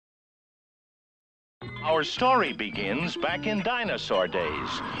Our story begins back in dinosaur days,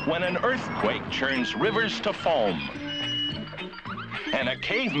 when an earthquake churns rivers to foam. And a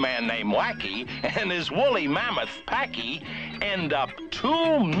caveman named Wacky and his woolly mammoth Packy end up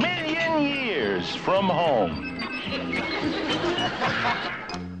 2 million years from home.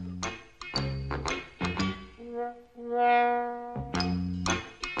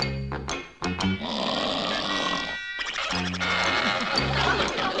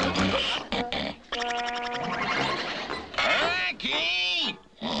 Packy!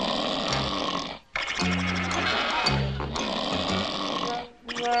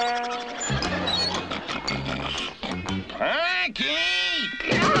 Packy!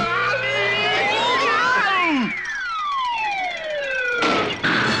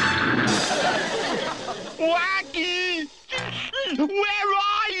 Wacky! Where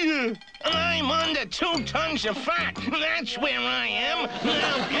are you? I'm under 2 tons of fat. That's where I am.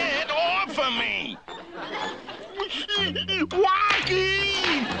 Now get off of me!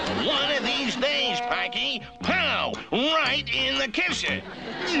 Wacky! One of these days, Packy. Pow! Right in the kisser.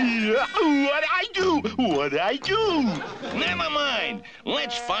 What'd I do? What'd I do? Never mind.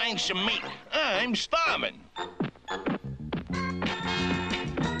 Let's find some meat. I'm starving.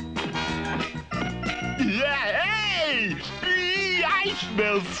 Hey! I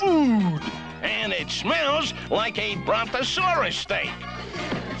smell food. And it smells like a brontosaurus steak.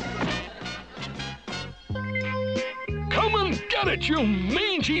 Come and get it, you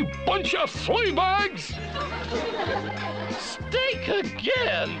mangy bunch of flea bags! Steak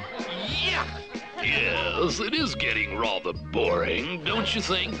again? Yuck! Yes, it is getting rather boring, don't you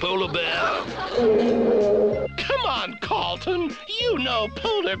think, Polar Bear? Come on, Carlton. You know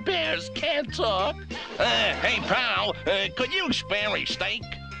polar bears can't talk. Hey, pal, could you spare a steak?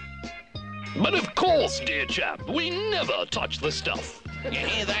 But of course, dear chap, we never touch the stuff. You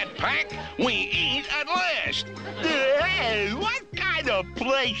hear that, Pack? We eat at last. Hey, what kind of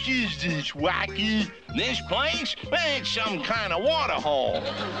place is this, Wacky? This place? It's some kind of water hole.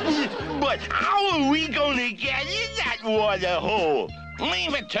 But how are we gonna get in that water hole?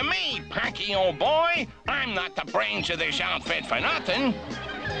 Leave it to me, Packy, old boy. I'm not the brains of this outfit for nothing.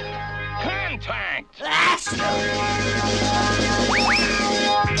 Contact!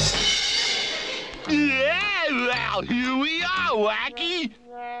 Yeah, well, here we are, Wacky.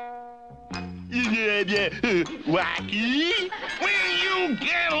 Wacky? Will you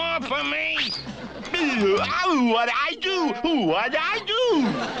get off of me? What'd I do? What'd I do?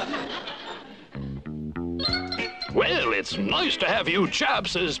 Well, it's nice to have you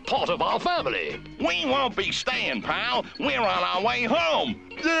chaps as part of our family. We won't be staying, pal. We're on our way home.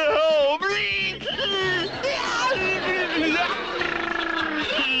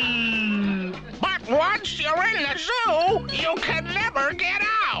 But once you're in the zoo, you can never get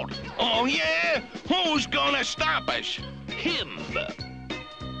out. Oh, yeah? Who's gonna stop us? Him.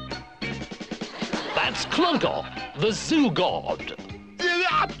 That's Clunker, the zoo god.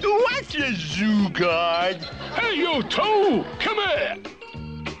 What's a zoo god? Hey, you two! Come here!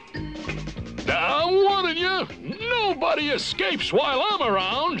 Now, I'm warning you, nobody escapes while I'm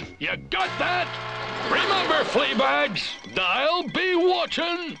around. You got that? Remember, Fleabags, I'll be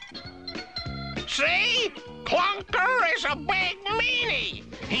watching. See? Clunker is a big meanie.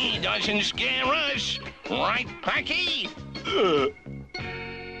 He doesn't scare us. Right, Packy?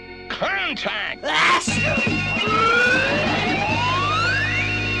 Contact!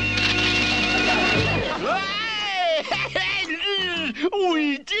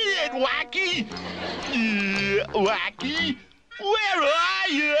 We did it, Wacky! Wacky, where are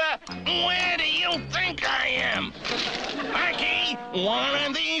you? Where do you think I am? Packy, one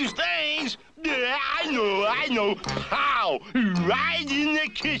of these days... I know. Pow! Right in the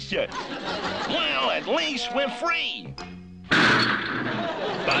kisser. Well, at least we're free.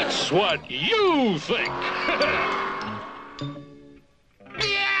 That's what you think.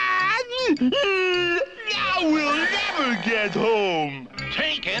 Now we'll never get home.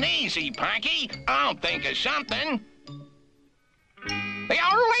 Take it easy, Packy. I'll think of something. The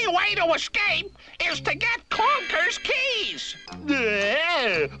only way to escape is to get Clunker's keys.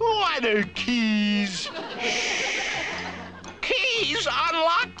 What are keys? Keys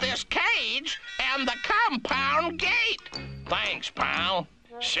unlock this cage and the compound gate. Thanks, pal.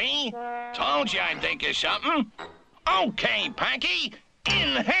 See? Told you I'd think of something. Okay, Packy.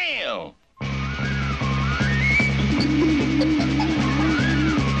 Inhale.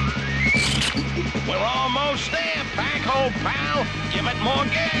 We're almost there, Pack, old pal. Give it more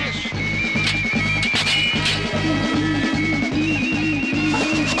gas.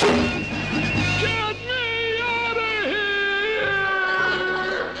 Get me out of here!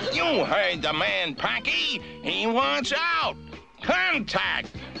 You You heard the man, Packy. He wants out.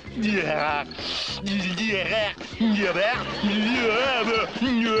 Contact.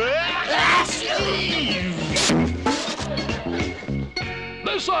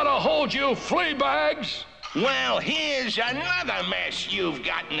 This ought to hold you, flea bags. Well, here's another mess you've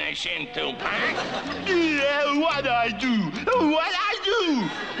gotten us into, Pack. What'd I do?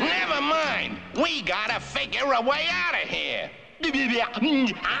 Never mind. We gotta figure a way out of here.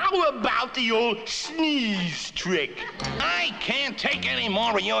 How about the old sneeze trick? I can't take any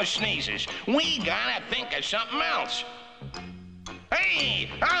more of your sneezes. We gotta think of something else. Hey,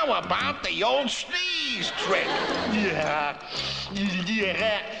 how about the old sneeze trick?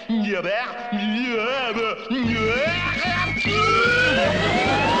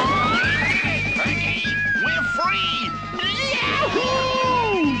 Packy, we're free! Yahoo!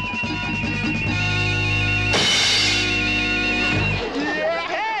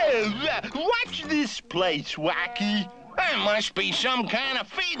 What's this place, Wacky? There must be some kind of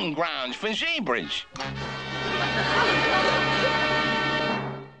feeding grounds for zebras.